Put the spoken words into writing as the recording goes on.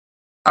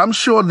I'm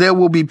sure there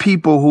will be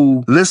people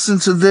who listen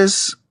to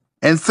this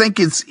and think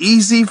it's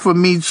easy for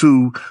me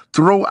to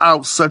throw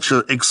out such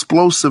an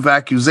explosive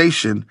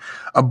accusation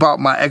about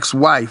my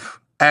ex-wife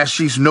as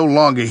she's no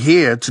longer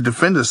here to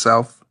defend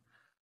herself.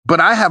 But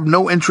I have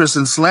no interest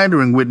in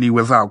slandering Whitney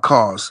without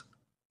cause.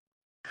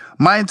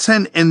 My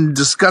intent in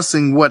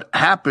discussing what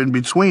happened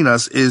between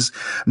us is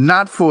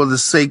not for the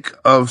sake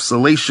of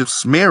salacious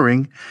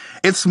smearing.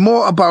 It's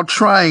more about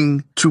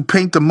trying to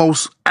paint the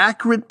most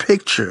accurate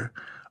picture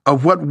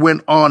of what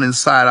went on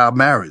inside our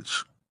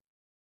marriage.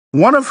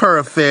 One of her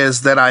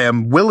affairs that I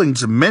am willing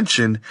to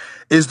mention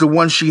is the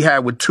one she had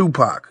with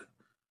Tupac.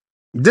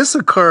 This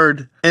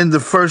occurred in the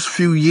first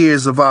few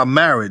years of our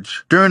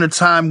marriage, during a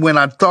time when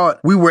I thought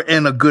we were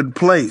in a good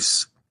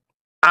place.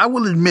 I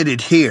will admit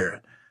it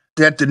here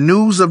that the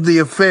news of the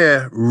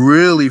affair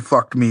really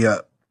fucked me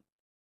up.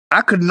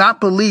 I could not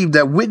believe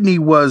that Whitney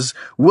was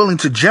willing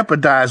to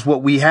jeopardize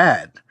what we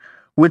had,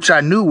 which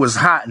I knew was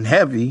hot and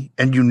heavy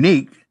and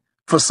unique,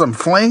 for some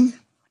fling.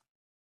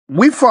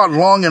 We fought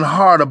long and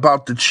hard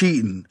about the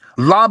cheating,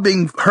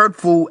 lobbing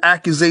hurtful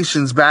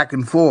accusations back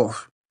and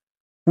forth.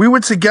 We were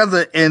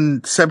together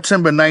in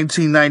September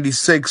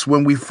 1996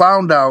 when we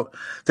found out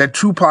that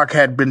Tupac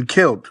had been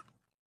killed.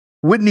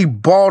 Whitney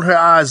bawled her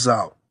eyes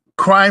out,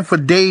 crying for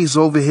days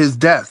over his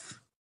death.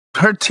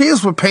 Her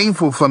tears were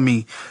painful for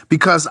me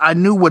because I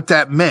knew what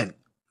that meant.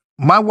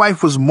 My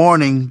wife was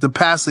mourning the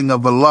passing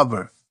of a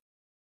lover.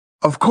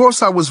 Of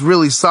course, I was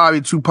really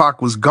sorry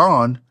Tupac was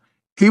gone.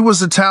 He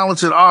was a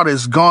talented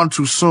artist gone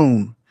too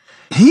soon.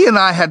 He and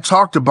I had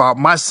talked about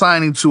my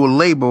signing to a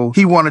label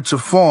he wanted to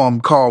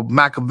form called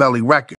Machiavelli Records.